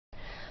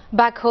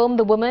Back home,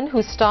 the woman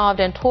who starved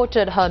and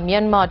tortured her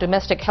Myanmar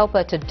domestic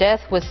helper to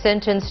death was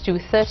sentenced to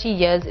 30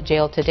 years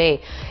jail today.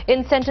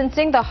 In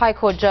sentencing, the High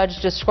Court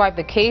judge described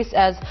the case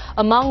as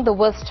among the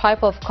worst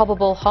type of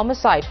culpable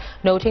homicide,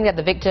 noting that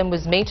the victim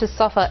was made to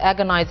suffer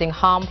agonizing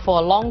harm for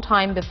a long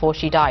time before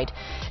she died.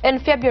 In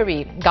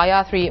February,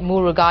 Gayatri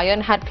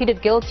Murugayan had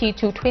pleaded guilty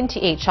to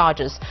 28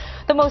 charges.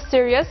 The most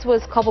serious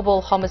was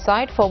culpable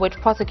homicide, for which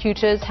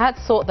prosecutors had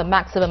sought the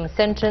maximum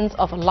sentence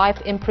of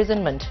life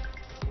imprisonment.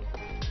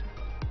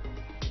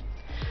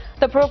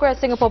 The Progress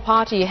Singapore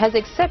Party has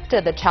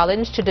accepted the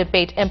challenge to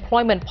debate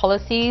employment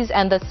policies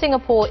and the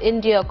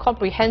Singapore-India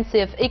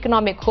Comprehensive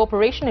Economic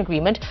Cooperation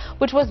Agreement,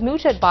 which was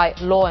mooted by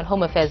Law and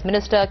Home Affairs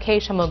Minister K.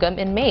 Shanmugam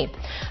in May.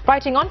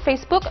 Writing on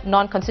Facebook,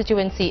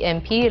 non-constituency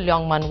MP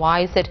Leong Man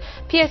Wai said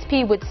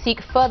PSP would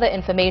seek further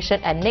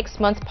information at next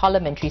month's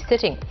parliamentary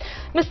sitting.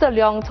 Mr.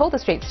 Leong told the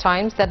Straits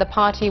Times that the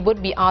party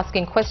would be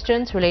asking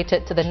questions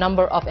related to the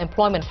number of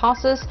employment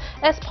passes,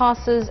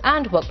 S-passes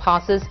and work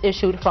passes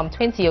issued from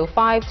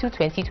 2005 to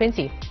 2020.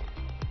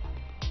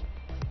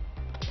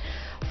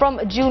 From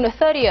June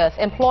 30th,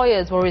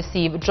 employers will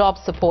receive job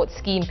support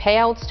scheme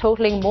payouts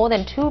totaling more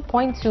than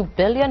 $2.2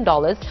 billion,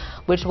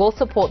 which will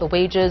support the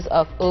wages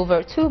of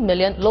over 2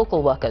 million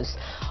local workers.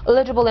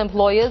 Eligible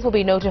employers will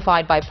be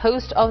notified by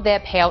post of their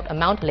payout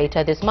amount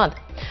later this month.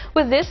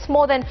 With this,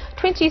 more than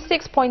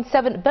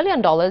 $26.7 billion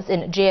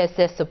in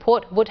JSS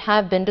support would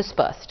have been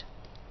disbursed.